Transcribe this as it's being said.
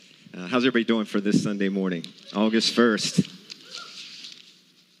How's everybody doing for this Sunday morning, August 1st?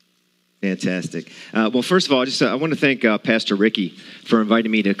 Fantastic. Well, first of all, I want to thank Pastor Ricky for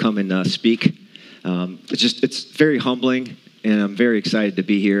inviting me to come and speak. It's very humbling, and I'm very excited to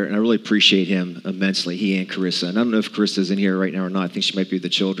be here, and I really appreciate him immensely, he and Carissa. And I don't know if Carissa's in here right now or not. I think she might be with the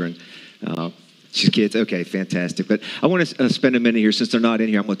children. She's kids. Okay, fantastic. But I want to spend a minute here. Since they're not in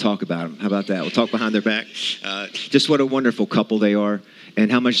here, I'm going to talk about them. How about that? We'll talk behind their back. Just what a wonderful couple they are and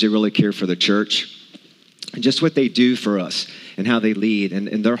how much they really care for the church and just what they do for us and how they lead.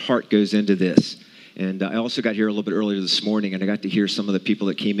 And their heart goes into this. And I also got here a little bit earlier this morning, and I got to hear some of the people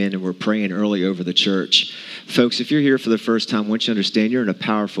that came in and were praying early over the church. Folks, if you're here for the first time, I want you to understand you're in a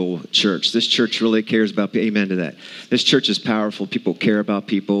powerful church. This church really cares about people. Amen to that. This church is powerful. People care about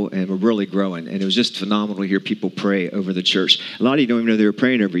people, and we're really growing. And it was just phenomenal to hear people pray over the church. A lot of you don't even know they were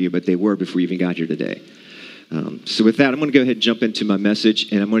praying over you, but they were before you even got here today. So with that, I'm going to go ahead and jump into my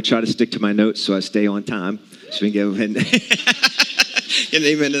message, and I'm going to try to stick to my notes so I stay on time. So we can go ahead and get an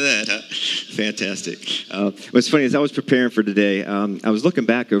amen to that, huh? Fantastic. What's funny is I was preparing for today. I was looking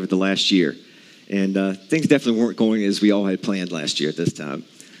back over the last year, and things definitely weren't going as we all had planned last year at this time.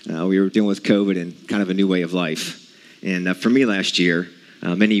 We were dealing with COVID and kind of a new way of life. And for me last year,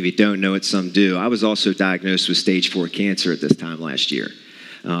 many of you don't know it, some do, I was also diagnosed with stage 4 cancer at this time last year.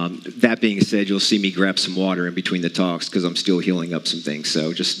 That being said, you'll see me grab some water in between the talks because I'm still healing up some things,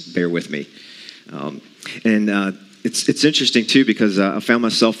 so just bear with me. It's interesting too because I found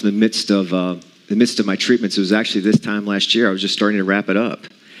myself in the midst of my treatments. It was actually this time last year I was just starting to wrap it up,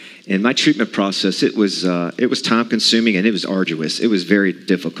 and my treatment process it was time consuming and it was arduous. It was very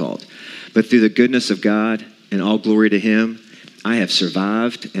difficult, but through the goodness of God and all glory to Him, I have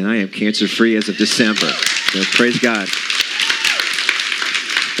survived and I am cancer free as of December. So praise God.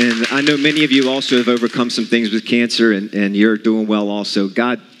 And I know many of you also have overcome some things with cancer, and you're doing well also.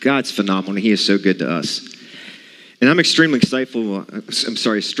 God's phenomenal. He is so good to us. And I'm extremely thankful,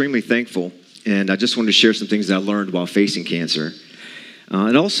 and I just wanted to share some things that I learned while facing cancer.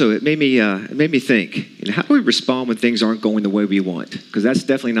 And also, it made me think, how do we respond when things aren't going the way we want? Because that's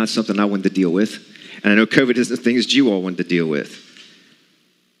definitely not something I wanted to deal with. And I know COVID isn't the things you all wanted to deal with.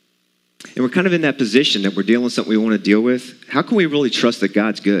 And we're kind of in that position that we're dealing with something we want to deal with. How can we really trust that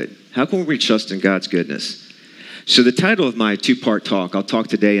God's good? How can we trust in God's goodness? So the title of my 2-part talk, I'll talk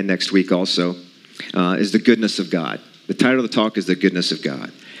today and next week also, is The Goodness of God. The title of the talk is The Goodness of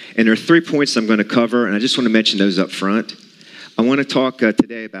God. And there are 3 points I'm going to cover, and I just want to mention those up front. I want to talk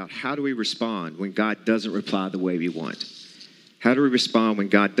today about how do we respond when God doesn't reply the way we want. How do we respond when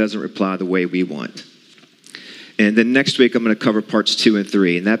God doesn't reply the way we want? And then next week, I'm going to cover parts 2 and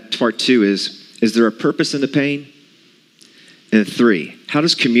 3. And that part 2 is there a purpose in the pain? And 3, how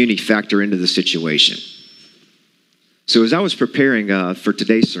does community factor into the situation? So as I was preparing for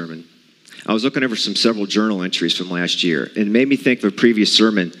today's sermon, I was looking over several journal entries from last year. And it made me think of a previous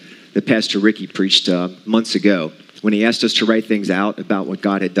sermon that Pastor Ricky preached months ago when he asked us to write things out about what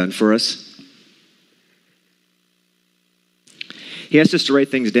God had done for us. He asked us to write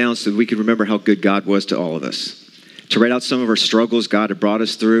things down so that we could remember how good God was to all of us. To write out some of our struggles God had brought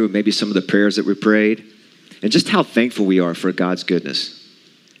us through, maybe some of the prayers that we prayed, and just how thankful we are for God's goodness.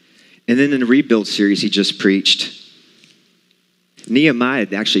 And then in the Rebuild series he just preached, Nehemiah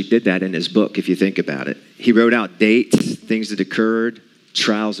actually did that in his book, if you think about it. He wrote out dates, things that occurred,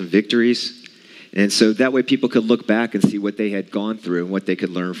 trials and victories. And so that way people could look back and see what they had gone through and what they could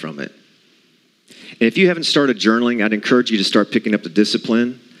learn from it. And if you haven't started journaling, I'd encourage you to start picking up the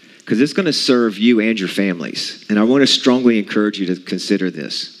discipline because it's going to serve you and your families. And I want to strongly encourage you to consider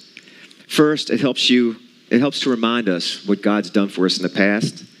this. First, it helps to remind us what God's done for us in the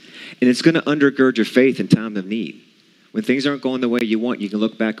past. And it's going to undergird your faith in time of need. When things aren't going the way you want, you can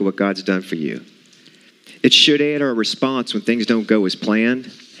look back at what God's done for you. It should aid our response when things don't go as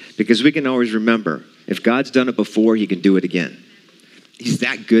planned, because we can always remember, if God's done it before, He can do it again. He's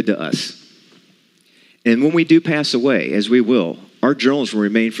that good to us. And when we do pass away, as we will, our journals will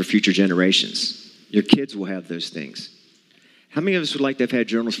remain for future generations. Your kids will have those things. How many of us would like to have had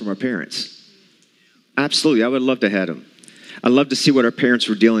journals from our parents? Absolutely, I would love to have them. I'd love to see what our parents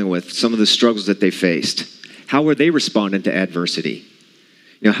were dealing with, some of the struggles that they faced. How were they responding to adversity?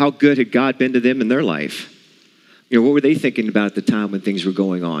 How good had God been to them in their life? What were they thinking about at the time when things were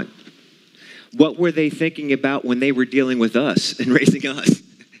going on? What were they thinking about when they were dealing with us and raising us?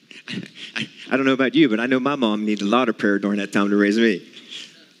 I don't know about you, but I know my mom needed a lot of prayer during that time to raise me.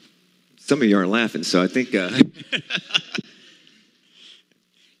 Some of you aren't laughing, so I think...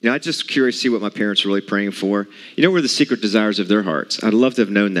 I'm just curious to see what my parents were really praying for. What were the secret desires of their hearts? I'd love to have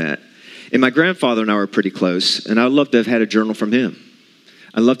known that. And my grandfather and I were pretty close, and I'd love to have had a journal from him.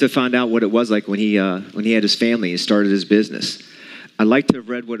 I'd love to find out what it was like when he had his family and started his business. I'd like to have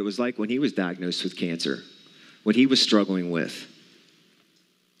read what it was like when he was diagnosed with cancer, what he was struggling with.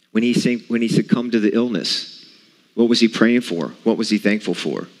 When he succumbed to the illness, what was he praying for? What was he thankful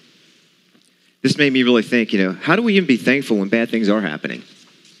for? This made me really think, how do we even be thankful when bad things are happening?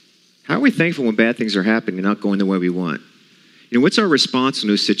 How are we thankful when bad things are happening and not going the way we want? What's our response when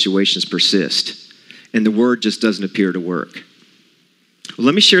those situations persist and the word just doesn't appear to work? Well,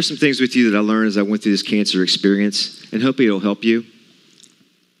 let me share some things with you that I learned as I went through this cancer experience, and hopefully it'll help you.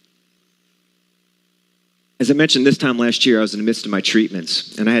 As I mentioned, this time last year, I was in the midst of my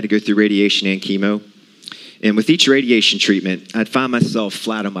treatments, and I had to go through radiation and chemo. And with each radiation treatment, I'd find myself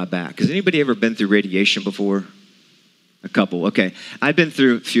flat on my back. Has anybody ever been through radiation before? A couple, okay. I've been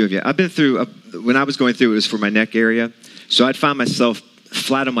through, a few of you. I've been through, when I was going through, it was for my neck area. So I'd find myself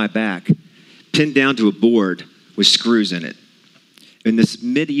flat on my back, pinned down to a board with screws in it. And this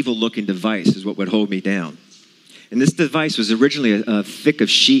medieval-looking device is what would hold me down. And this device was originally a thick of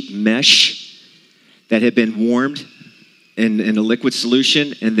sheet mesh that had been warmed in a liquid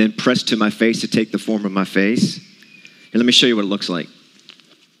solution and then pressed to my face to take the form of my face. And let me show you what it looks like.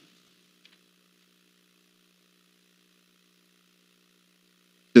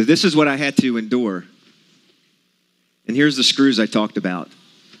 So this is what I had to endure. And here's the screws I talked about.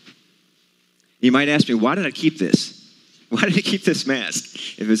 You might ask me, why did I keep this? Why did I keep this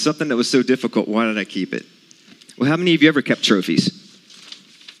mask? If it's something that was so difficult, why did I keep it? Well, how many of you ever kept trophies?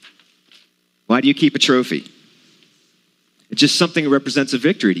 Why do you keep a trophy? It's just something that represents a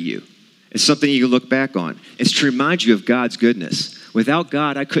victory to you. It's something you can look back on. It's to remind you of God's goodness. Without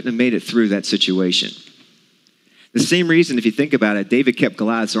God, I couldn't have made it through that situation. The same reason, if you think about it, David kept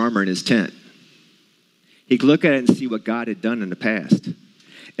Goliath's armor in his tent. He could look at it and see what God had done in the past.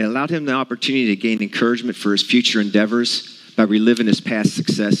 It allowed him the opportunity to gain encouragement for his future endeavors by reliving his past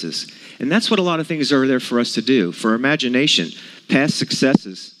successes. And that's what a lot of things are there for us to do. For our imagination, past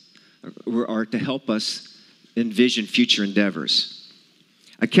successes are to help us envision future endeavors.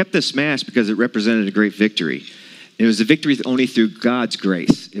 I kept this mask because it represented a great victory. It was a victory only through God's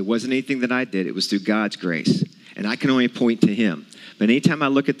grace. It wasn't anything that I did. It was through God's grace. And I can only point to him. But anytime I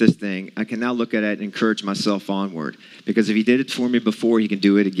look at this thing, I can now look at it and encourage myself onward. Because if he did it for me before, he can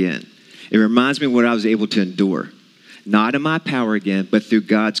do it again. It reminds me of what I was able to endure. Not in my power again, but through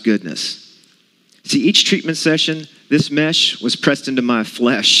God's goodness. See, each treatment session, this mesh was pressed into my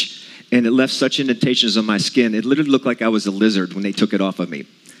flesh, and it left such indentations on my skin. It literally looked like I was a lizard when they took it off of me.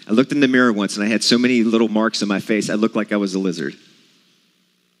 I looked in the mirror once, and I had so many little marks on my face, I looked like I was a lizard.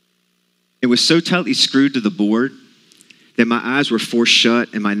 It was so tightly screwed to the board that my eyes were forced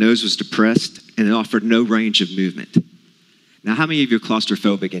shut and my nose was depressed, and it offered no range of movement. Now, how many of you are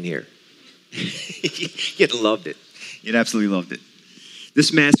claustrophobic in here? You'd loved it. You'd absolutely loved it.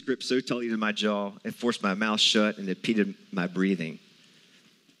 This mask gripped so tightly to my jaw, it forced my mouth shut and impeded my breathing.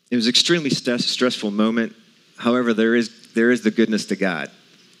 It was an extremely stressful moment. However, there is the goodness to God.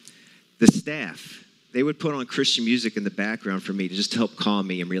 The staff, they would put on Christian music in the background for me to just help calm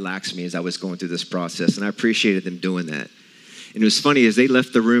me and relax me as I was going through this process, and I appreciated them doing that. And it was funny, as they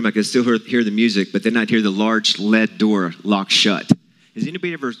left the room, I could still hear the music, but then I'd hear the large lead door lock shut. Has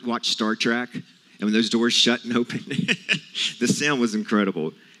anybody ever watched Star Trek? And when those doors shut and open, the sound was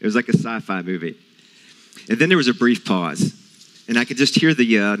incredible. It was like a sci-fi movie. And then there was a brief pause, and I could just hear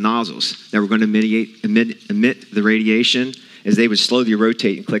the nozzles that were going to emit the radiation as they would slowly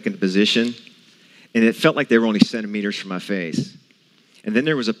rotate and click into position. And it felt like they were only centimeters from my face. And then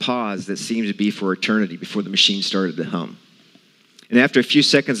there was a pause that seemed to be for eternity before the machine started to hum. And after a few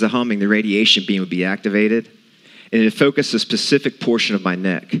seconds of humming, the radiation beam would be activated, and it would focus a specific portion of my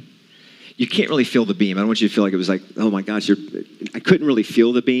neck. You can't really feel the beam. I don't want you to feel like it was like, oh my gosh, I couldn't really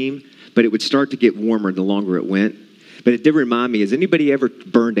feel the beam, but it would start to get warmer the longer it went. But it did remind me, has anybody ever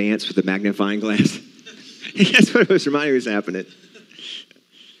burned ants with a magnifying glass? That's what it was reminding me was happening.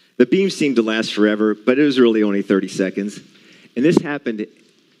 The beam seemed to last forever, but it was really only 30 seconds. And this happened,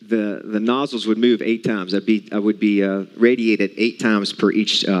 the nozzles would move 8 times. I would be radiated 8 times per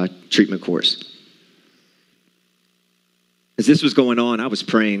each treatment course. As this was going on, I was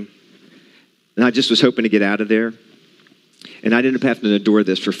praying, and I just was hoping to get out of there. And I ended up having to endure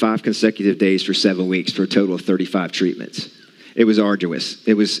this for 5 consecutive days for 7 weeks for a total of 35 treatments. It was arduous.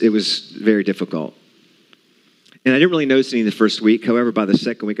 It was very difficult. And I didn't really notice any the first week. However, by the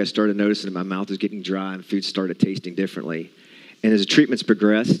second week, I started noticing that my mouth was getting dry and food started tasting differently. And as the treatments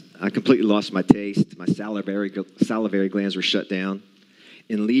progressed, I completely lost my taste. My salivary glands were shut down,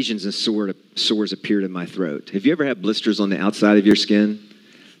 and lesions and sores appeared in my throat. Have you ever had blisters on the outside of your skin?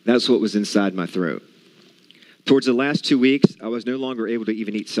 That's what was inside my throat. Towards the last 2 weeks, I was no longer able to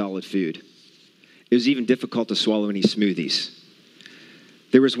even eat solid food. It was even difficult to swallow any smoothies.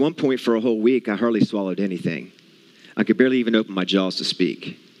 There was one point for a whole week I hardly swallowed anything. I could barely even open my jaws to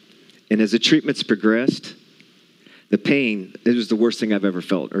speak. And as the treatments progressed, the pain, it was the worst thing I've ever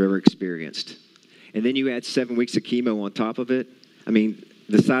felt or ever experienced. And then you add 7 weeks of chemo on top of it. I mean,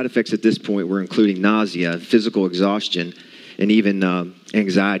 the side effects at this point were including nausea, physical exhaustion, and even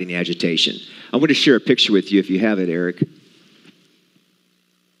anxiety and agitation. I want to share a picture with you if you have it, Eric.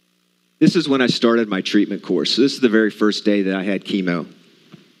 This is when I started my treatment course. So this is the very first day that I had chemo.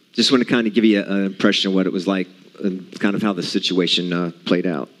 Just want to kind of give you an impression of what it was like and kind of how the situation played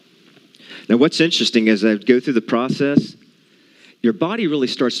out. Now, what's interesting is as I go through the process, your body really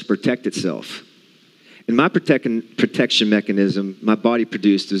starts to protect itself. And my protection mechanism, my body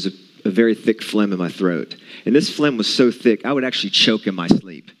produced was a very thick phlegm in my throat. And this phlegm was so thick, I would actually choke in my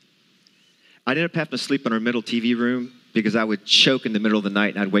sleep. I'd end up having to sleep in our middle TV room because I would choke in the middle of the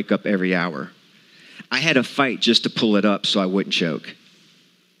night and I'd wake up every hour. I had to fight just to pull it up so I wouldn't choke.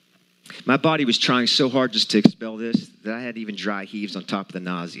 My body was trying so hard just to expel this that I had even dry heaves on top of the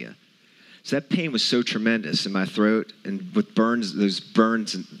nausea. So that pain was so tremendous in my throat and with burns, those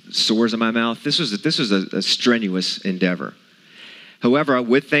burns and sores in my mouth. This was a strenuous endeavor. However, I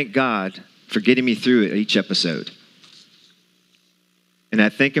would thank God for getting me through it each episode. And I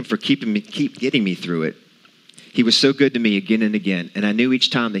thank him for keep getting me through it. He was so good to me again and again. And I knew each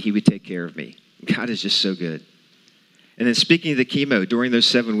time that he would take care of me. God is just so good. And then speaking of the chemo, during those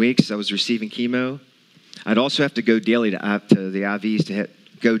 7 weeks I was receiving chemo, I'd also have to go daily to the IVs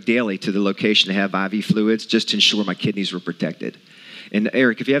go daily to the location to have IV fluids just to ensure my kidneys were protected. And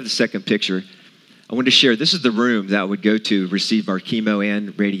Eric, if you have the second picture, I wanted to share, this is the room that I would go to receive our chemo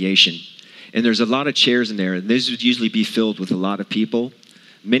and radiation. And there's a lot of chairs in there, and these would usually be filled with a lot of people.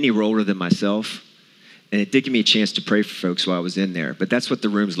 Many were older than myself. And it did give me a chance to pray for folks while I was in there. But that's what the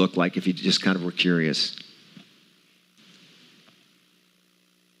rooms look like if you just kind of were curious.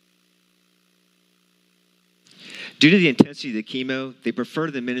 Due to the intensity of the chemo, they prefer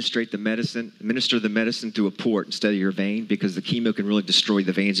to administer the medicine through a port instead of your vein because the chemo can really destroy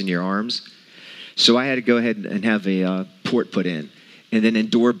the veins in your arms. So I had to go ahead and have a port put in and then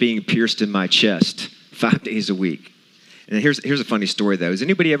endure being pierced in my chest 5 days a week. And here's a funny story, though. Has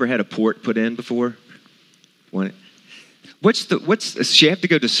anybody ever had a port put in before? So you have to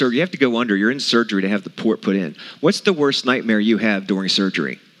go to surgery. You have to go under. You're in surgery to have the port put in. What's the worst nightmare you have during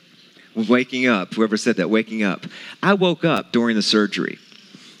surgery? Waking up. Whoever said that, waking up. I woke up during the surgery.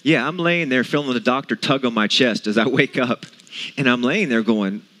 Yeah, I'm laying there feeling the doctor tug on my chest as I wake up. And I'm laying there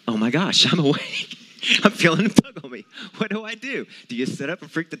going, oh my gosh, I'm awake. I'm feeling him tug on me. What do I do? Do you sit up and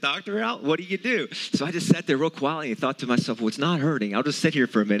freak the doctor out? What do you do? So I just sat there real quietly and thought to myself, well, it's not hurting. I'll just sit here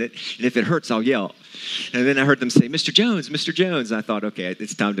for a minute. And if it hurts, I'll yell. And then I heard them say, Mr. Jones, Mr. Jones. And I thought, okay,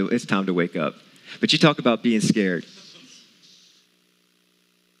 it's time to wake up. But you talk about being scared.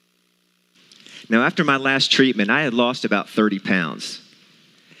 Now, after my last treatment, I had lost about 30 pounds.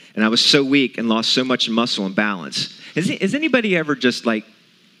 And I was so weak and lost so much muscle and balance. Has anybody ever just like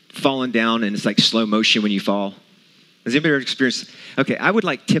fallen down and it's like slow motion when you fall? Has anybody ever experienced? Okay, I would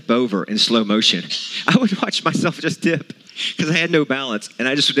like tip over in slow motion. I would watch myself just tip because I had no balance and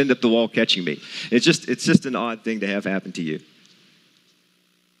I just would end up the wall catching me. It's just an odd thing to have happen to you.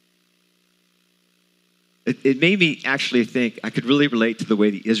 It made me actually think I could really relate to the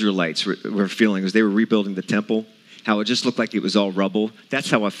way the Israelites were feeling as they were rebuilding the temple, how it just looked like it was all rubble. That's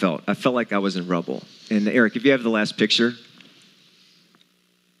how I felt. I felt like I was in rubble. And Eric, if you have the last picture.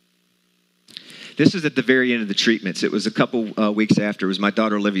 This is at the very end of the treatments. It was a couple weeks after. It was my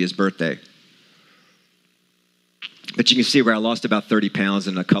daughter Olivia's birthday. But you can see where I lost about 30 pounds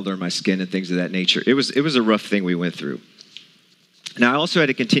and the color of my skin and things of that nature. It was a rough thing we went through. Now, I also had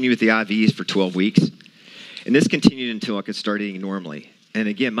to continue with the IVs for 12 weeks. And this continued until I could start eating normally. And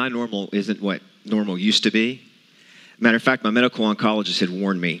again, my normal isn't what normal used to be. Matter of fact, my medical oncologist had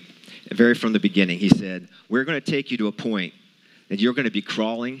warned me very from the beginning. He said, we're going to take you to a point that you're going to be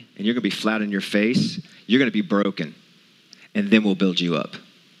crawling and you're going to be flat on your face. You're going to be broken. And then we'll build you up.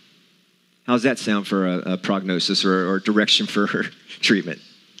 How's that sound for a prognosis or direction for treatment?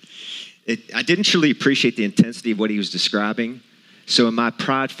 I didn't truly appreciate the intensity of what he was describing. So in my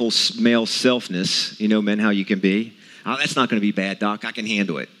prideful male selfness, you know, men, how you can be. Oh, that's not going to be bad, doc. I can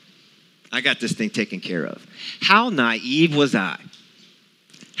handle it. I got this thing taken care of. How naive was I?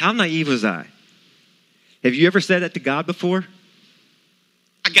 How naive was I? Have you ever said that to God before?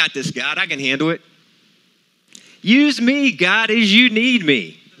 I got this, God. I can handle it. Use me, God, as you need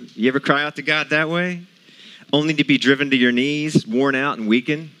me. You ever cry out to God that way? Only to be driven to your knees, worn out and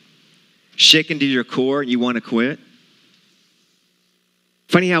weakened? Shaken to your core and you want to quit?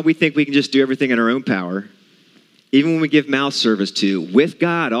 Funny how we think we can just do everything in our own power. Even when we give mouth service to, with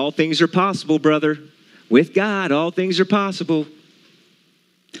God, all things are possible, brother. With God, all things are possible.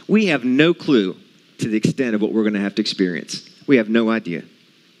 We have no clue to the extent of what we're going to have to experience. We have no idea.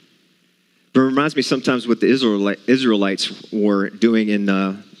 But it reminds me sometimes what the Israelites were doing in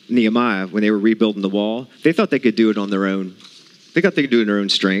Nehemiah when they were rebuilding the wall. They thought they could do it on their own. They thought they could do it in their own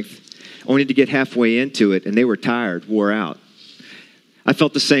strength, only to get halfway into it, and they were tired, wore out. I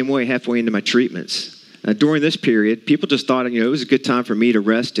felt the same way halfway into my treatments. During this period, people just thought, it was a good time for me to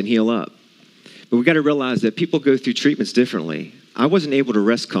rest and heal up. But we got to realize that people go through treatments differently. I wasn't able to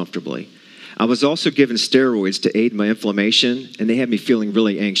rest comfortably. I was also given steroids to aid my inflammation, and they had me feeling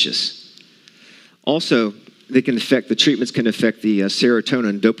really anxious. Also, the treatments can affect the serotonin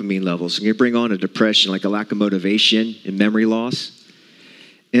and dopamine levels. And you bring on a depression, like a lack of motivation and memory loss.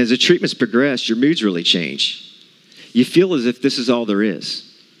 And as the treatments progress, your moods really change. You feel as if this is all there is,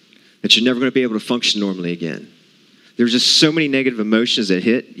 that you're never going to be able to function normally again. There's just so many negative emotions that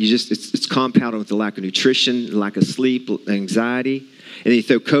hit. It's compounded with the lack of nutrition, the lack of sleep, anxiety. And then you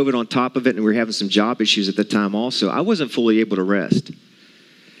throw COVID on top of it, and we were having some job issues at the time also. I wasn't fully able to rest.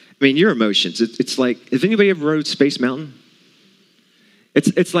 I mean, your emotions, it's like, has anybody ever rode Space Mountain?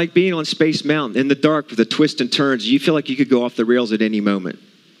 It's like being on Space Mountain in the dark with the twists and turns. You feel like you could go off the rails at any moment.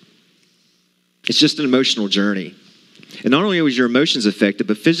 It's just an emotional journey. And not only was your emotions affected,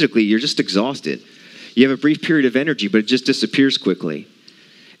 but physically, you're just exhausted. You have a brief period of energy, but it just disappears quickly.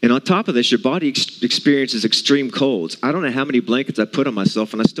 And on top of this, your body experiences extreme colds. I don't know how many blankets I put on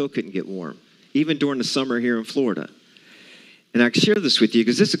myself, and I still couldn't get warm, even during the summer here in Florida. And I share this with you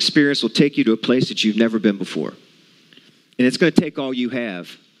because this experience will take you to a place that you've never been before. And it's going to take all you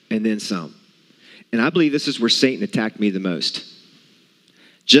have and then some. And I believe this is where Satan attacked me the most.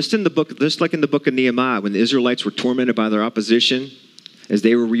 Just like in the book of Nehemiah, when the Israelites were tormented by their opposition as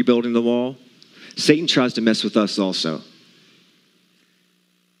they were rebuilding the wall, Satan tries to mess with us also.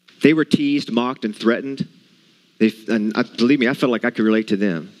 They were teased, mocked, and threatened. Believe me, I felt like I could relate to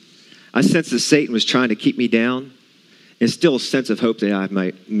them. I sensed that Satan was trying to keep me down, and still a sense of hope that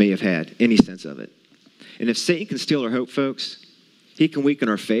I may have had, any sense of it. And if Satan can steal our hope, folks, he can weaken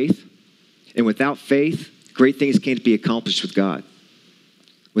our faith. And without faith, great things can't be accomplished with God.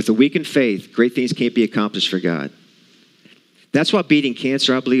 With a weakened faith, great things can't be accomplished for God. That's why beating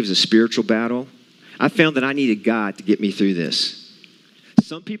cancer, I believe, is a spiritual battle. I found that I needed God to get me through this.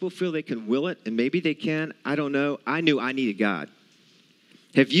 Some people feel they can will it, and maybe they can. I don't know. I knew I needed God.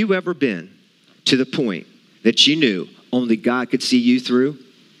 Have you ever been to the point that you knew only God could see you through?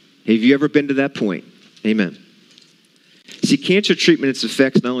 Have you ever been to that point? Amen. See, cancer and treatment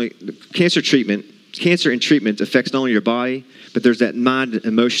affects not only your body, but there's that mind and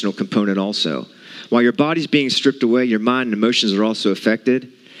emotional component also. While your body's being stripped away, your mind and emotions are also affected.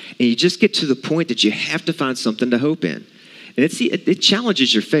 And you just get to the point that you have to find something to hope in. And it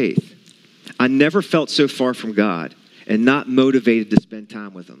challenges your faith. I never felt so far from God and not motivated to spend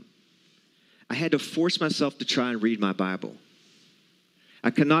time with him. I had to force myself to try and read my Bible. I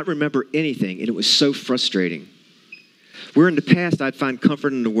could not remember anything, and it was so frustrating. Where in the past I'd find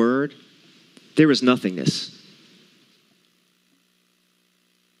comfort in the Word, there was nothingness.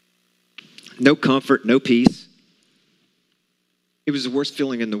 No comfort, no peace. It was the worst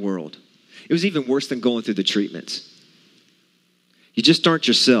feeling in the world. It was even worse than going through the treatments. You just aren't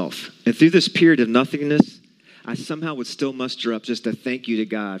yourself. And through this period of nothingness, I somehow would still muster up just a thank you to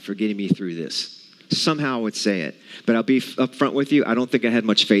God for getting me through this. Somehow I would say it. But I'll be up front with you, I don't think I had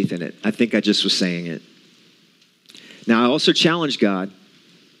much faith in it. I think I just was saying it. Now, I also challenged God.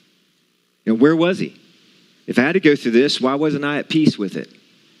 Where was he? If I had to go through this, why wasn't I at peace with it?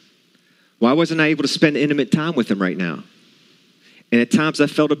 Why wasn't I able to spend intimate time with him right now? And at times I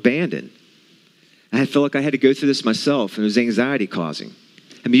felt abandoned. I felt like I had to go through this myself, and it was anxiety causing.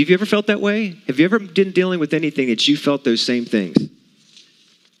 I mean, have you ever felt that way? Have you ever been dealing with anything that you felt those same things?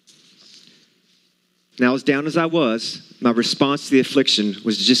 Now, as down as I was, my response to the affliction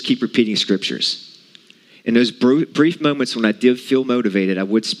was to just keep repeating scriptures. In those brief moments when I did feel motivated, I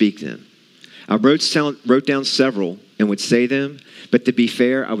would speak them. I wrote down several and would say them, but to be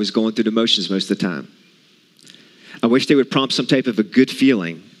fair, I was going through the motions most of the time. I wish they would prompt some type of a good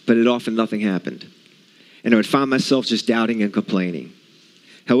feeling, but often nothing happened. And I would find myself just doubting and complaining.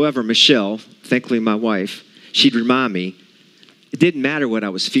 However, Michelle, thankfully my wife, she'd remind me, it didn't matter what I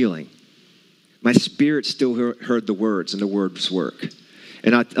was feeling. My spirit still heard the words, and the words work.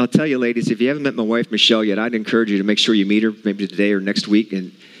 And I'll tell you, ladies, if you haven't met my wife, Michelle, yet, I'd encourage you to make sure you meet her maybe today or next week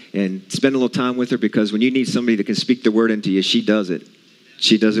and spend a little time with her, because when you need somebody that can speak the word into you, she does it.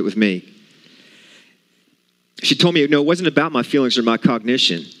 She does it with me. She told me, no, it wasn't about my feelings or my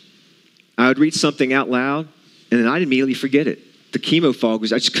cognition. I would read something out loud, and then I'd immediately forget it. The chemo fog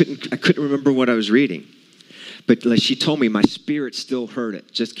was, I couldn't remember what I was reading. But like she told me, my spirit still heard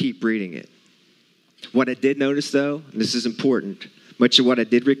it. Just keep reading it. What I did notice, though, and this is important, much of what I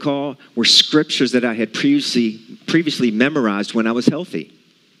did recall were scriptures that I had previously memorized when I was healthy.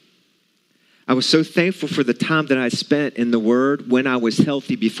 I was so thankful for the time that I spent in the Word when I was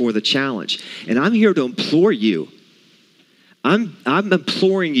healthy before the challenge. And I'm here to implore you. I'm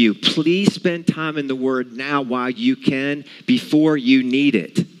imploring you, please spend time in the Word now while you can, before you need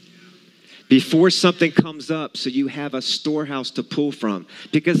it. Before something comes up, so you have a storehouse to pull from.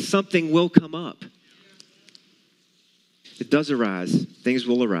 Because something will come up. It does arise. Things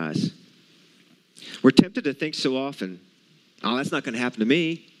will arise. We're tempted to think so often, oh, that's not going to happen to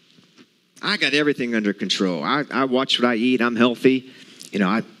me. I got everything under control. I watch what I eat. I'm healthy. You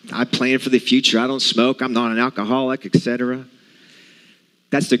know, I plan for the future. I don't smoke. I'm not an alcoholic, etc.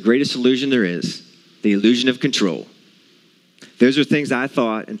 That's the greatest illusion there is, the illusion of control. Those are things I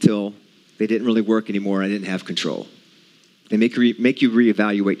thought until they didn't really work anymore. I didn't have control. They make you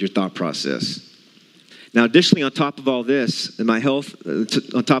reevaluate your thought process. Now, additionally, on top of all this, in my health,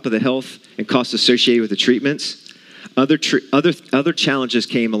 on top of the health and costs associated with the treatments, other challenges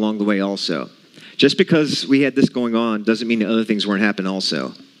came along the way also. Just because we had this going on doesn't mean that other things weren't happening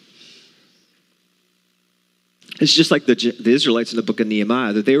also. It's just like the Israelites in the book of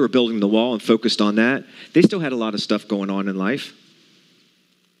Nehemiah, that they were building the wall and focused on that. They still had a lot of stuff going on in life.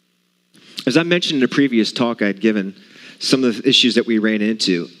 As I mentioned in a previous talk I had given, some of the issues that we ran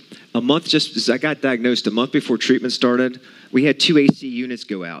into. A month, just as I got diagnosed, a month before treatment started, we had 2 AC units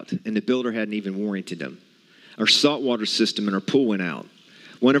go out, and the builder hadn't even warranted them. Our saltwater system in our pool went out.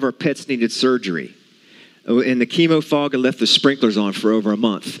 One of our pets needed surgery. In the chemo fog, I left the sprinklers on for over a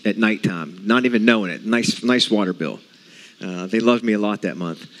month at nighttime, not even knowing it. Nice water bill. They loved me a lot that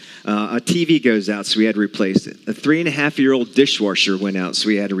month. A TV goes out, so we had to replace it. A 3.5-year-old dishwasher went out, so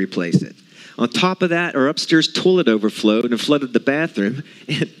we had to replace it. On top of that, our upstairs toilet overflowed and flooded the bathroom.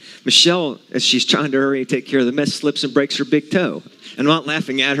 And Michelle, as she's trying to hurry and take care of the mess, slips and breaks her big toe. And I'm not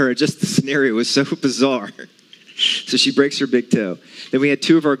laughing at her, just the scenario was so bizarre. So she breaks her big toe. Then we had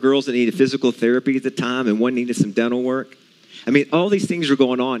 2 of our girls that needed physical therapy at the time, and one needed some dental work. I mean, all these things were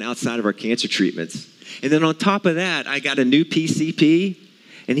going on outside of our cancer treatments. And then on top of that, I got a new PCP,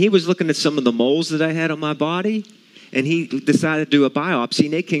 and he was looking at some of the moles that I had on my body, and he decided to do a biopsy,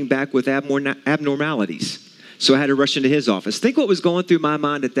 and they came back with abnormalities. So I had to rush into his office. Think what was going through my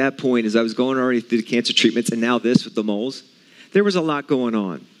mind at that point as I was going already through the cancer treatments, and now this with the moles. There was a lot going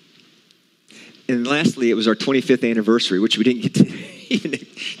on. And lastly, it was our 25th anniversary, which we didn't get to even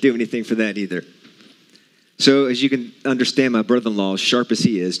do anything for that either. So as you can understand, my brother-in-law, as sharp as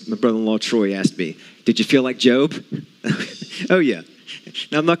he is, my brother-in-law Troy asked me, did you feel like Job? Oh, yeah.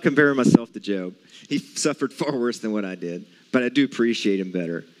 Now, I'm not comparing myself to Job. He suffered far worse than what I did, but I do appreciate him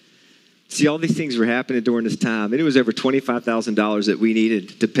better. See, all these things were happening during this time, and it was over $25,000 that we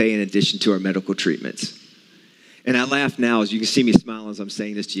needed to pay in addition to our medical treatments. And I laugh now, as you can see me smiling as I'm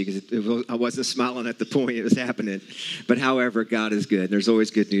saying this to you, because I wasn't smiling at the point it was happening. But however, God is good. There's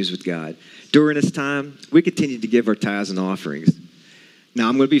always good news with God. During this time, we continued to give our tithes and offerings. Now,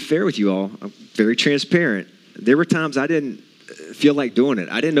 I'm going to be fair with you all. I'm very transparent. There were times I didn't feel like doing it.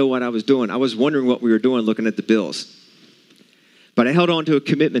 I didn't know what I was doing. I was wondering what we were doing looking at the bills. But I held on to a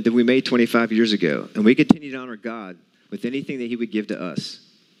commitment that we made 25 years ago. And we continued to honor God with anything that he would give to us.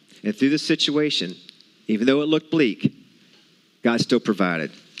 And through this situation, even though it looked bleak, God still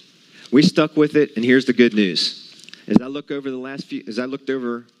provided. We stuck with it, and here's the good news. As I looked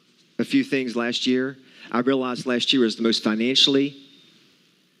over a few things last year, I realized last year was the most financially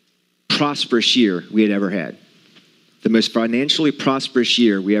prosperous year we had ever had. The most financially prosperous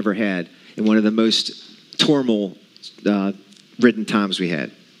year we ever had, and one of the most turmoil-ridden times we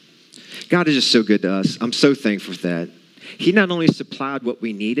had. God is just so good to us. I'm so thankful for that. He not only supplied what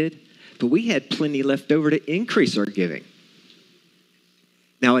we needed, but we had plenty left over to increase our giving.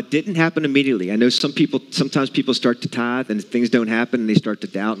 Now, it didn't happen immediately. I know sometimes people start to tithe and things don't happen and they start to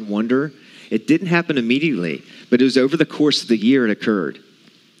doubt and wonder. It didn't happen immediately, but it was over the course of the year it occurred.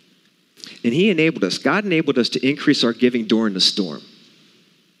 And God enabled us to increase our giving during the storm.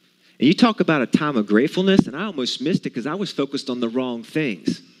 And you talk about a time of gratefulness, and I almost missed it because I was focused on the wrong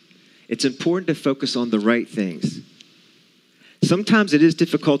things. It's important to focus on the right things. Sometimes it is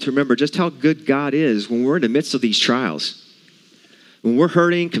difficult to remember just how good God is when we're in the midst of these trials. When we're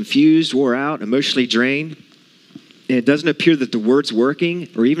hurting, confused, wore out, emotionally drained, and it doesn't appear that the word's working,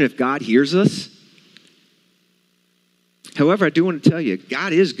 or even if God hears us. However, I do want to tell you,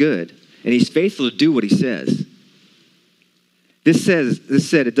 God is good, and he's faithful to do what he says. This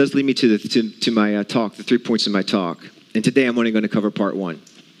said, it does lead me to my talk, the 3 points of my talk. And today I'm only going to cover part 1.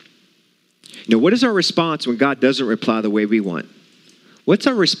 What is our response when God doesn't reply the way we want? What's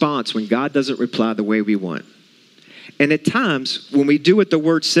our response when God doesn't reply the way we want? And at times, when we do what the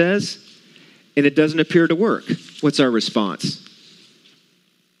Word says and it doesn't appear to work, what's our response?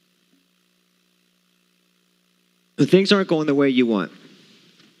 When things aren't going the way you want,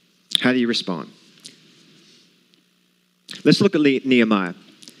 how do you respond? Let's look at Nehemiah.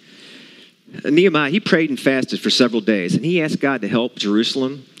 Nehemiah, he prayed and fasted for several days, and he asked God to help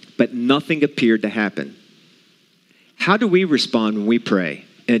Jerusalem, but nothing appeared to happen. How do we respond when we pray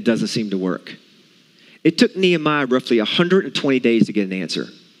and it doesn't seem to work? It took Nehemiah roughly 120 days to get an answer.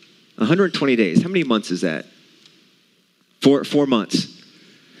 120 days. How many months is that? 4 months.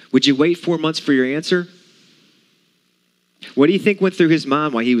 Would you wait 4 months for your answer? What do you think went through his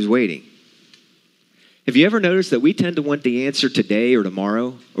mind while he was waiting? Have you ever noticed that we tend to want the answer today or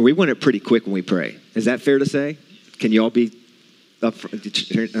tomorrow, or we want it pretty quick when we pray? Is that fair to say? Can you all be up front?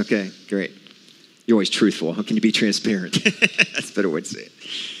 Okay, great. You're always truthful. How can you be transparent? That's a better way to say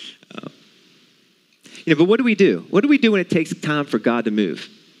it. But what do we do? What do we do when it takes time for God to move?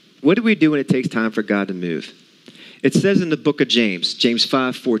 What do we do when it takes time for God to move? It says in the book of James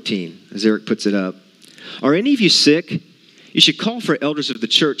 5:14, as Eric puts it up, "Are any of you sick? You should call for elders of the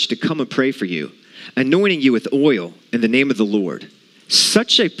church to come and pray for you, anointing you with oil in the name of the Lord.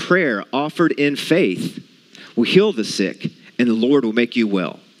 Such a prayer offered in faith will heal the sick, and the Lord will make you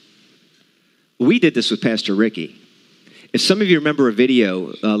well." We did this with Pastor Ricky. If some of you remember a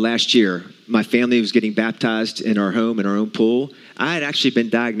video last year, my family was getting baptized in our home, in our own pool. I had actually been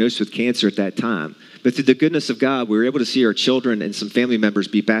diagnosed with cancer at that time. But through the goodness of God, we were able to see our children and some family members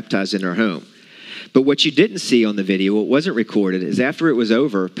be baptized in our home. But what you didn't see on the video, what wasn't recorded, is after it was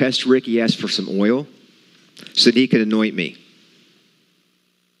over, Pastor Ricky asked for some oil so that he could anoint me.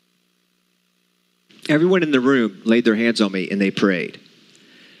 Everyone in the room laid their hands on me and they prayed.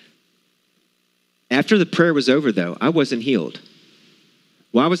 After the prayer was over, though, I wasn't healed.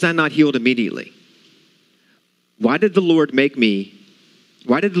 Why was I not healed immediately? Why did the Lord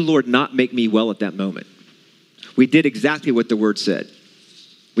not make me well at that moment? We did exactly what the Word said.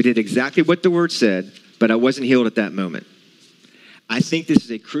 We did exactly what the Word said, but I wasn't healed at that moment. I think this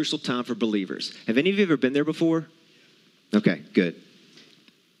is a crucial time for believers. Have any of you ever been there before? Okay, good.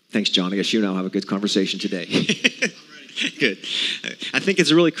 Thanks, John. I guess you and I will have a good conversation today. Good. I think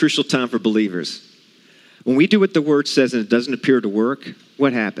it's a really crucial time for believers. When we do what the Word says and it doesn't appear to work,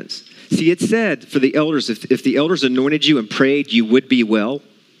 what happens? See, it said for the elders, if the elders anointed you and prayed, you would be well.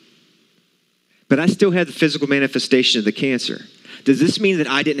 But I still had the physical manifestation of the cancer. Does this mean that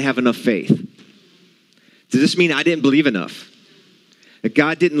I didn't have enough faith? Does this mean I didn't believe enough? That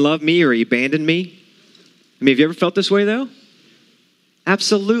God didn't love me or he abandoned me? I mean, have you ever felt this way, though?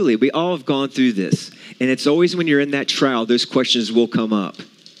 Absolutely. We all have gone through this. And it's always when you're in that trial, those questions will come up.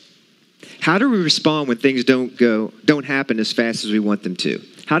 How do we respond when things don't happen as fast as we want them to?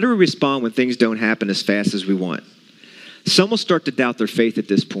 How do we respond when things don't happen as fast as we want? Some will start to doubt their faith at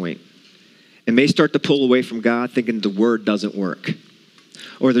this point and may start to pull away from God thinking the Word doesn't work,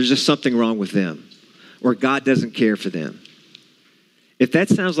 or there's just something wrong with them, or God doesn't care for them. If that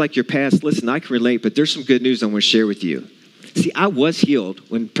sounds like your past, listen, I can relate, but there's some good news I want to share with you. See, I was healed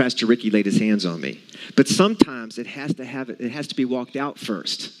when Pastor Ricky laid his hands on me, but sometimes it has to be walked out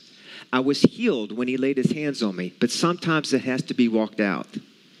first. I was healed when he laid his hands on me, but sometimes it has to be walked out.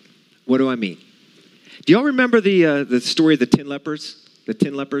 What do I mean? Do y'all remember the story of the 10 lepers? The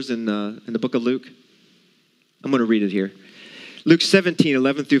 10 lepers in the book of Luke? I'm going to read it here. Luke 17,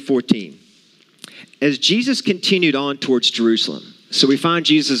 11 through 14. As Jesus continued on towards Jerusalem, so we find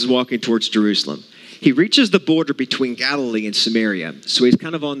Jesus is walking towards Jerusalem. He reaches the border between Galilee and Samaria. So he's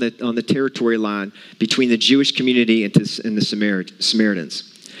kind of on the territory line between the Jewish community and the Samaritans.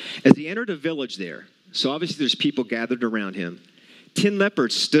 As he entered a village there, so obviously there's people gathered around him, 10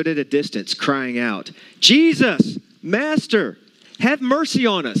 lepers stood at a distance crying out, "Jesus, Master, have mercy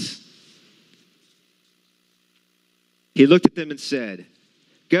on us." He looked at them and said,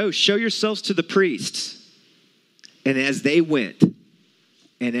 "Go, show yourselves to the priests." And as they went,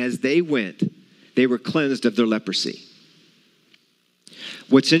 they were cleansed of their leprosy.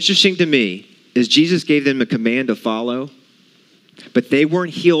 What's interesting to me is Jesus gave them a command to follow, but they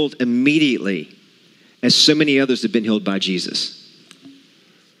weren't healed immediately as so many others have been healed by Jesus.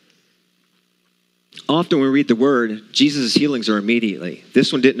 Often when we read the Word, Jesus' healings are immediately.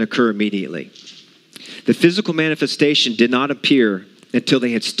 This one didn't occur immediately. The physical manifestation did not appear until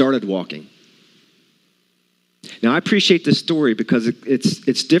they had started walking. Now, I appreciate this story because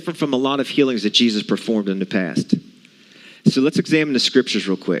it's different from a lot of healings that Jesus performed in the past. So let's examine the scriptures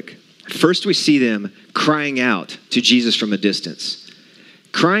real quick. First, we see them crying out to Jesus from a distance.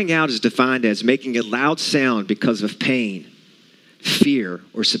 Crying out is defined as making a loud sound because of pain, fear,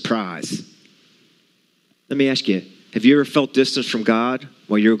 or surprise. Let me ask you, have you ever felt distance from God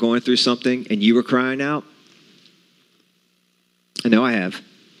while you were going through something and you were crying out? I know I have.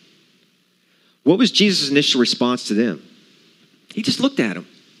 What was Jesus' initial response to them? He just looked at them.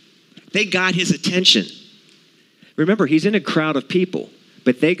 They got his attention. Remember, he's in a crowd of people,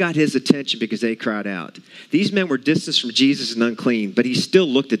 but they got his attention because they cried out. These men were distanced from Jesus and unclean, but he still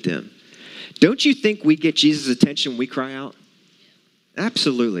looked at them. Don't you think we get Jesus' attention when we cry out?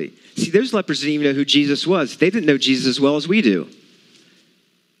 Absolutely. See, those lepers didn't even know who Jesus was. They didn't know Jesus as well as we do.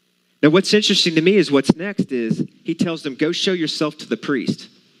 Now, what's interesting to me is what's next is he tells them, go show yourself to the priest.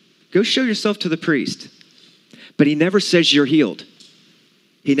 Go show yourself to the priest. But he never says you're healed.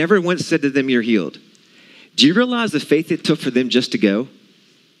 He never once said to them, you're healed. Do you realize the faith it took for them just to go?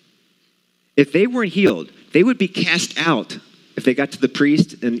 If they weren't healed, they would be cast out if they got to the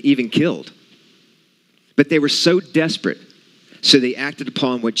priest and even killed. But they were so desperate, so they acted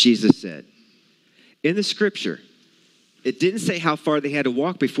upon what Jesus said. In the scripture, it didn't say how far they had to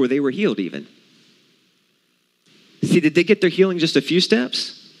walk before they were healed even. See, did they get their healing just a few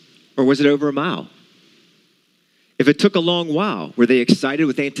steps? Or was it over a mile? If it took a long while, were they excited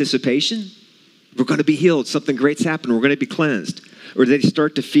with anticipation? We're going to be healed. Something great's happened. We're going to be cleansed. Or did they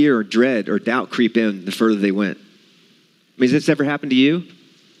start to fear or dread or doubt creep in the further they went? I mean, has this ever happened to you?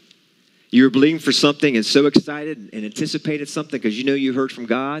 You were believing for something and so excited and anticipated something because you know you heard from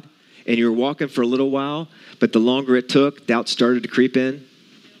God and you were walking for a little while, but the longer it took, doubt started to creep in.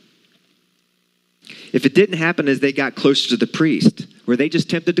 If it didn't happen as they got closer to the priest, were they just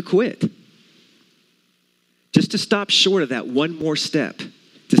tempted to quit? Just to stop short of that one more step.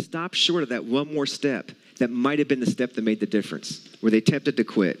 To stop short of that one more step that might have been the step that made the difference. Were they tempted to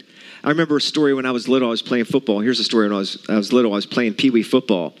quit? I remember a story when I was little. I was playing football. Here's a story when I was little. I was playing Pee Wee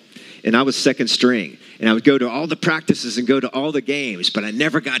football. And I was second string. And I would go to all the practices and go to all the games, but I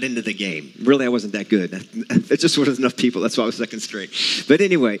never got into the game. Really, I wasn't that good. There just wasn't enough people. That's why I was second string. But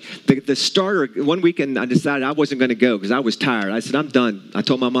anyway, the starter, one weekend I decided I wasn't going to go because I was tired. I said, I'm done. I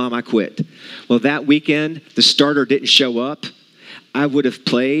told my mom I quit. Well, that weekend, the starter didn't show up. I would have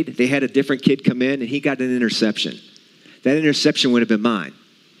played. They had a different kid come in, and he got an interception. That interception would have been mine.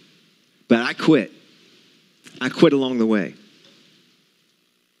 But I quit. I quit along the way.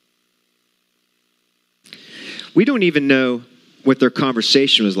 We don't even know what their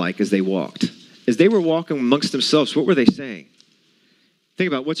conversation was like as they walked. As they were walking amongst themselves, what were they saying? Think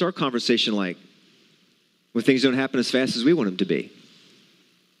about what's our conversation like when things don't happen as fast as we want them to be.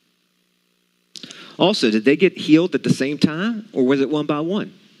 Also, did they get healed at the same time or was it one by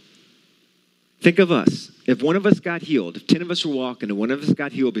one? Think of us. If one of us got healed, if 10 of us were walking and one of us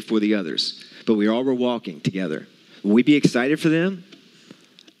got healed before the others, but we all were walking together, would we be excited for them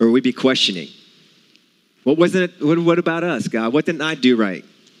or would we be questioning? What wasn't it? What about us, God? What didn't I do right?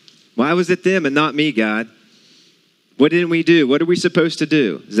 Why was it them and not me, God? What didn't we do? What are we supposed to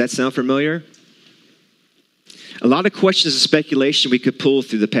do? Does that sound familiar? A lot of questions and speculation we could pull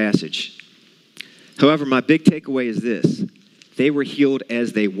through the passage. However, my big takeaway is this. They were healed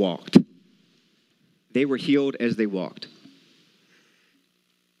as they walked. They were healed as they walked.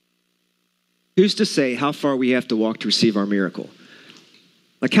 Who's to say how far we have to walk to receive our miracle?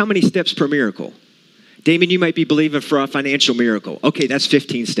 Like how many steps per miracle? Damien, you might be believing for a financial miracle. Okay, that's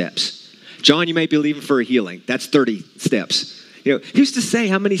 15 steps. John, you might be believing for a healing. That's 30 steps. You know, who's to say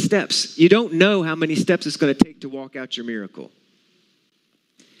how many steps? You don't know how many steps it's going to take to walk out your miracle.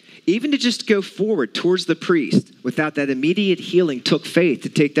 Even to just go forward towards the priest without that immediate healing took faith to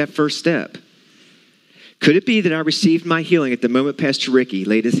take that first step. Could it be that I received my healing at the moment Pastor Ricky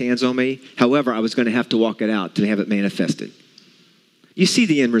laid his hands on me? However, I was going to have to walk it out to have it manifested. You see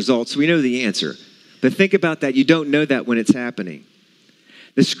the end results. We know the answer. But think about that. You don't know that when it's happening.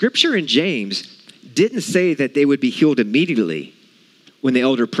 The scripture in James didn't say that they would be healed immediately when the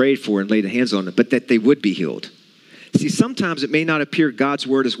elder prayed for and laid hands on them, but that they would be healed. See, sometimes it may not appear God's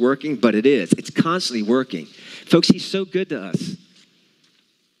word is working, but it is. It's constantly working. Folks, he's so good to us.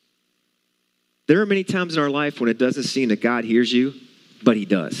 There are many times in our life when it doesn't seem that God hears you, but he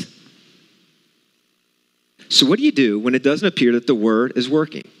does. So what do you do when it doesn't appear that the word is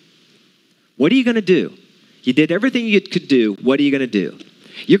working? What are you going to do? You did everything you could do. What are you going to do?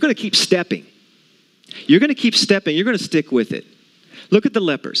 You're going to keep stepping. You're going to keep stepping. You're going to stick with it. Look at the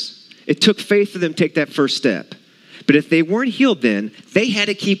lepers. It took faith for them to take that first step. But if they weren't healed then, they had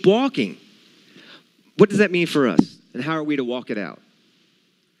to keep walking. What does that mean for us? And how are we to walk it out?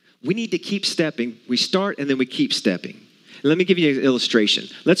 We need to keep stepping. We start and then we keep stepping. Let me give you an illustration.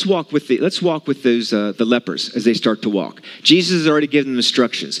 Let's walk with those the lepers as they start to walk. Jesus has already given them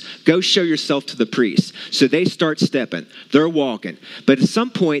instructions. Go show yourself to the priest. So they start stepping. They're walking. But at some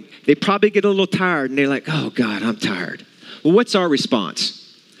point, they probably get a little tired and they're like, oh God, I'm tired. Well, what's our response?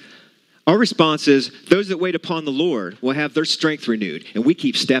 Our response is, those that wait upon the Lord will have their strength renewed. And we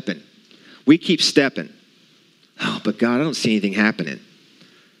keep stepping. We keep stepping. Oh, but God, I don't see anything happening.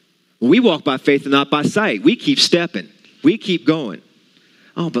 Well, we walk by faith and not by sight. We keep stepping. We keep going.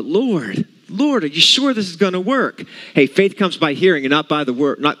 Oh, but Lord, are you sure this is going to work? Hey, faith comes by hearing and not by the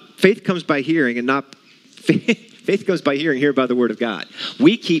word. Faith comes by hearing and not faith comes by hearing, hear by the word of God.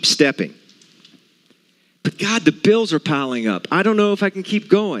 We keep stepping. But God, the bills are piling up. I don't know if I can keep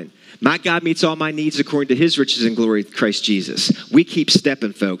going. My God meets all my needs according to his riches and glory in Christ Jesus. We keep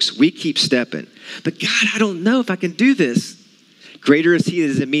stepping, folks. We keep stepping. But God, I don't know if I can do this. Greater is he that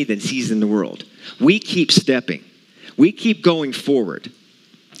is in me than he's in the world. We keep stepping. We keep going forward.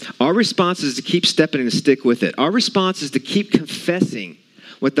 Our response is to keep stepping and stick with it. Our response is to keep confessing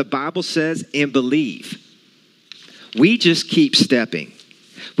what the Bible says and believe. We just keep stepping.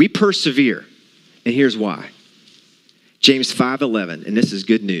 We persevere. And here's why. James 5:11, and this is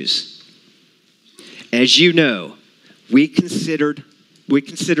good news. As you know, we consider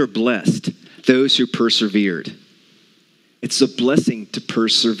blessed those who persevered. It's a blessing to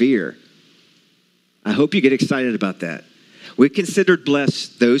persevere. I hope you get excited about that. We considered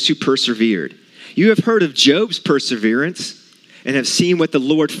blessed those who persevered. You have heard of Job's perseverance and have seen what the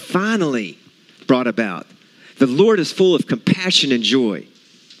Lord finally brought about. The Lord is full of compassion and joy.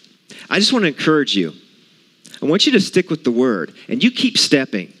 I just want to encourage you. I want you to stick with the word, and you keep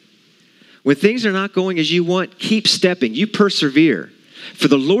stepping. When things are not going as you want, keep stepping. You persevere. For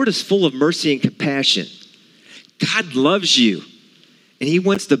the Lord is full of mercy and compassion. God loves you, and he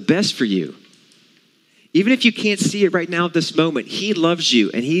wants the best for you. Even if you can't see it right now at this moment, he loves you,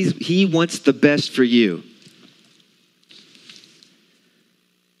 and he wants the best for you.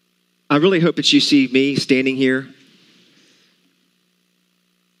 I really hope that you see me standing here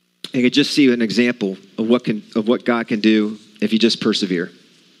and can just see an example of what God can do if you just persevere.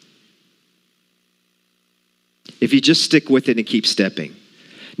 If you just stick with it and keep stepping.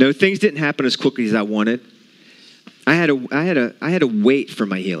 No, things didn't happen as quickly as I wanted. I had to wait for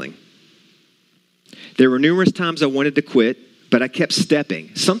my healing. There were numerous times I wanted to quit, but I kept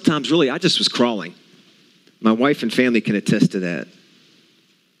stepping. Sometimes really I just was crawling. My wife and family can attest to that.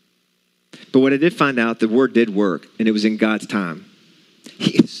 But what I did find out, the word did work, and it was in God's time.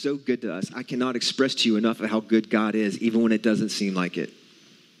 He is so good to us. I cannot express to you enough of how good God is, even when it doesn't seem like it.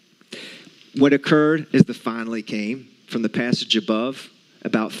 What occurred is the finally came from the passage above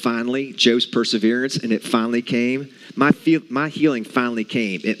about finally, Job's perseverance, and it finally came. My healing finally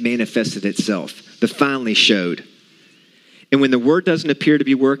came. It manifested itself. The finally showed. And when the word doesn't appear to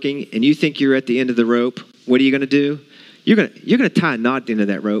be working and you think you're at the end of the rope, what are you going to do? You're going to tie a knot at the end of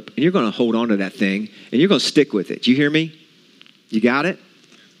that rope, and you're going to hold on to that thing, and you're going to stick with it. Do you hear me? You got it?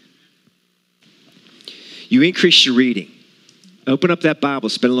 You increase your reading. Open up that Bible.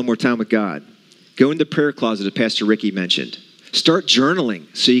 Spend a little more time with God. Go in the prayer closet that Pastor Ricky mentioned. Start journaling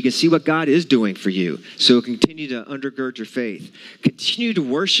so you can see what God is doing for you. So continue to undergird your faith. Continue to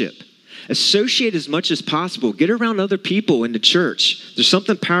worship. Associate as much as possible. Get around other people in the church. There's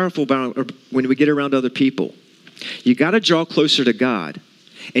something powerful about when we get around other people. You got to draw closer to God.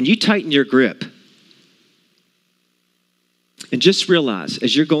 And you tighten your grip. And just realize,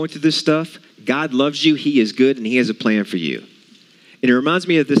 as you're going through this stuff, God loves you, he is good, and he has a plan for you. And it reminds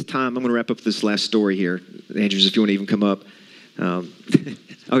me of this time. I'm going to wrap up this last story here. Andrews, if you want to even come up. I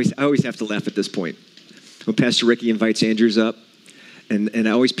always have to laugh at this point. When Pastor Ricky invites Andrews up, and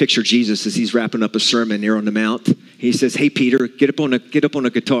I always picture Jesus as he's wrapping up a sermon there on the Mount. He says, hey, Peter, get up on a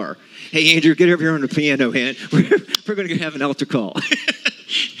guitar. Hey, Andrew, get over here on the piano, man. We're going to have an altar call.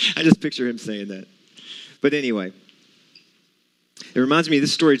 I just picture him saying that. But anyway. It reminds me,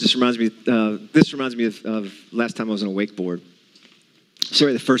 this story just reminds me, of last time I was on a wakeboard.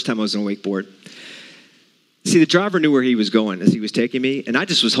 Sorry, the first time I was on a wakeboard. See, the driver knew where he was going as he was taking me, and I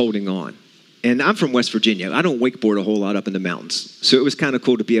just was holding on. And I'm from West Virginia. I don't wakeboard a whole lot up in the mountains. So it was kind of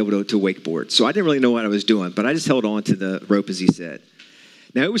cool to be able to wakeboard. So I didn't really know what I was doing, but I just held on to the rope, as he said.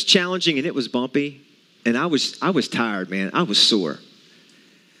 Now, it was challenging, and it was bumpy, and I was tired, man. I was sore.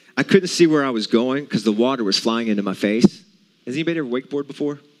 I couldn't see where I was going because the water was flying into my face. Has anybody ever wakeboard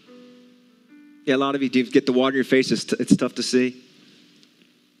before? Yeah, a lot of you do get the water in your face. It's tough to see.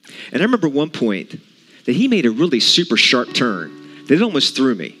 And I remember one point that he made a really super sharp turn that it almost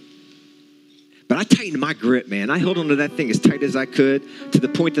threw me. But I tightened my grip, man. I held onto that thing as tight as I could to the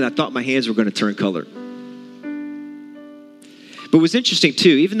point that I thought my hands were going to turn color. But it was interesting too,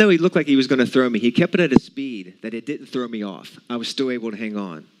 even though he looked like he was going to throw me, he kept it at a speed that it didn't throw me off. I was still able to hang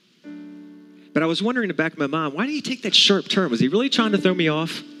on. But I was wondering in the back of my mind, why did he take that sharp turn? Was he really trying to throw me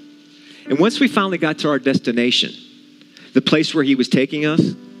off? And once we finally got to our destination, the place where he was taking us,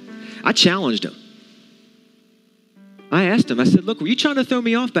 I challenged him. I asked him, I said, look, were you trying to throw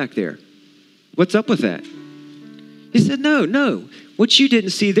me off back there? What's up with that? He said, no. What you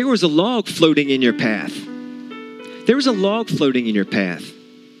didn't see, there was a log floating in your path. There was a log floating in your path.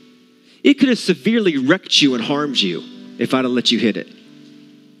 It could have severely wrecked you and harmed you if I'd have let you hit it. And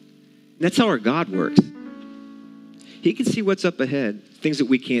that's how our God works. He can see what's up ahead, things that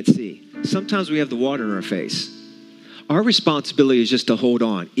we can't see. Sometimes we have the water in our face. Our responsibility is just to hold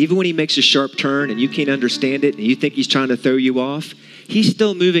on. Even when he makes a sharp turn and you can't understand it and you think he's trying to throw you off, he's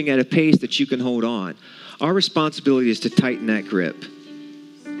still moving at a pace that you can hold on. Our responsibility is to tighten that grip.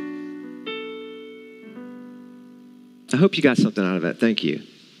 I hope you got something out of that. Thank you.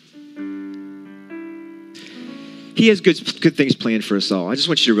 He has good things planned for us all. I just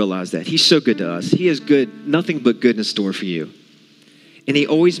want you to realize that. He's so good to us. He has nothing but good in store for you. And he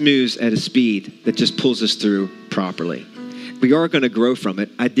always moves at a speed that just pulls us through properly. We are going to grow from it.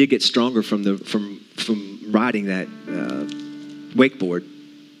 I did get stronger from riding that wakeboard.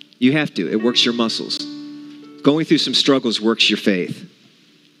 You have to. It works your muscles. Going through some struggles works your faith.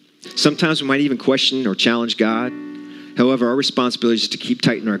 Sometimes we might even question or challenge God. However, our responsibility is to keep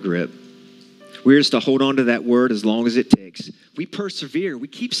tightening our grip. We're just to hold on to that word as long as it takes. We persevere. We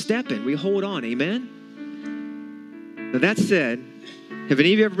keep stepping. We hold on. Amen? Now that said, have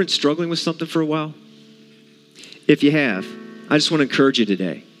any of you ever been struggling with something for a while? If you have, I just want to encourage you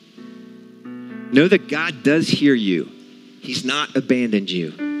today. Know that God does hear you. He's not abandoned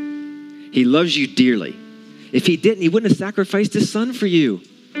you. He loves you dearly. If he didn't, he wouldn't have sacrificed his son for you.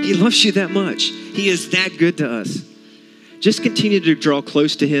 He loves you that much. He is that good to us. Just continue to draw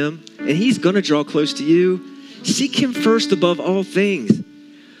close to him, and he's going to draw close to you. Seek him first above all things.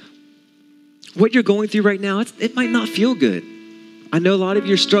 What you're going through right now, it might not feel good. I know a lot of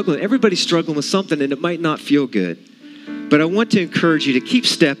you are struggling. Everybody's struggling with something, and it might not feel good. But I want to encourage you to keep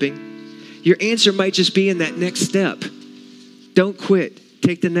stepping. Your answer might just be in that next step. Don't quit.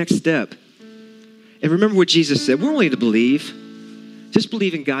 Take the next step. And remember what Jesus said. We're only to believe. Just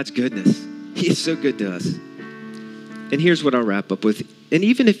believe in God's goodness. He is so good to us. And here's what I'll wrap up with. And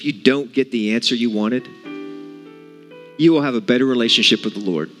even if you don't get the answer you wanted, you will have a better relationship with the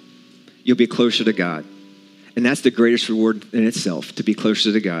Lord. You'll be closer to God. And that's the greatest reward in itself, to be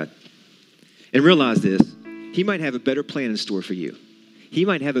closer to God. And realize this, he might have a better plan in store for you. He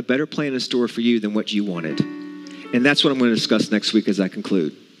might have a better plan in store for you than what you wanted. And that's what I'm going to discuss next week as I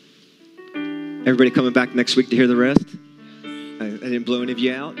conclude. Everybody coming back next week to hear the rest? I didn't blow any of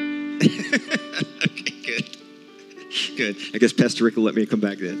you out? Okay, good. Good. I guess Pastor Rick will let me come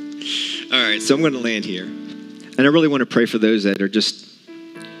back then. All right, so I'm going to land here. And I really want to pray for those that are just,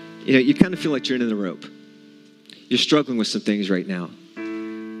 you kind of feel like you're in the rope. You're struggling with some things right now.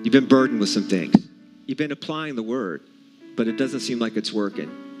 You've been burdened with some things. You've been applying the word, but it doesn't seem like it's working.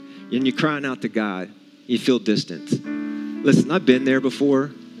 And you're crying out to God. You feel distant. Listen, I've been there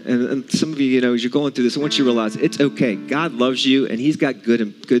before. And some of you, as you're going through this, I want you to realize it's okay. God loves you, and he's got good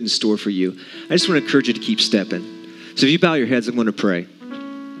in store for you. I just want to encourage you to keep stepping. So if you bow your heads, I'm going to pray.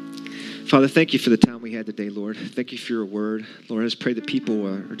 Father, thank you for the time we had today, Lord. Thank you for your word. Lord, I just pray that people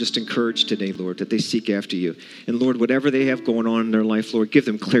are just encouraged today, Lord, that they seek after you. And Lord, whatever they have going on in their life, Lord, give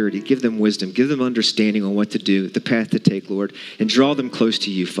them clarity, give them wisdom, give them understanding on what to do, the path to take, Lord, and draw them close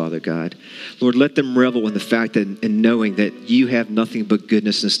to you, Father God. Lord, let them revel in the fact and knowing that you have nothing but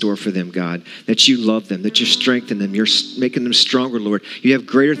goodness in store for them, God, that you love them, that you're strengthening them, you're making them stronger, Lord. You have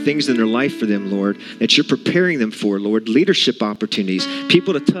greater things in their life for them, Lord, that you're preparing them for, Lord, leadership opportunities,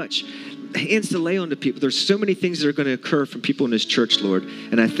 people to touch, hands to lay on to people. There's so many things that are going to occur from people in this church, Lord.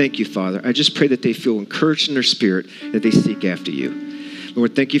 And I thank you, Father. I just pray that they feel encouraged in their spirit, that they seek after you.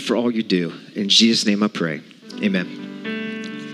 Lord, thank you for all you do. In Jesus' name I pray. Amen.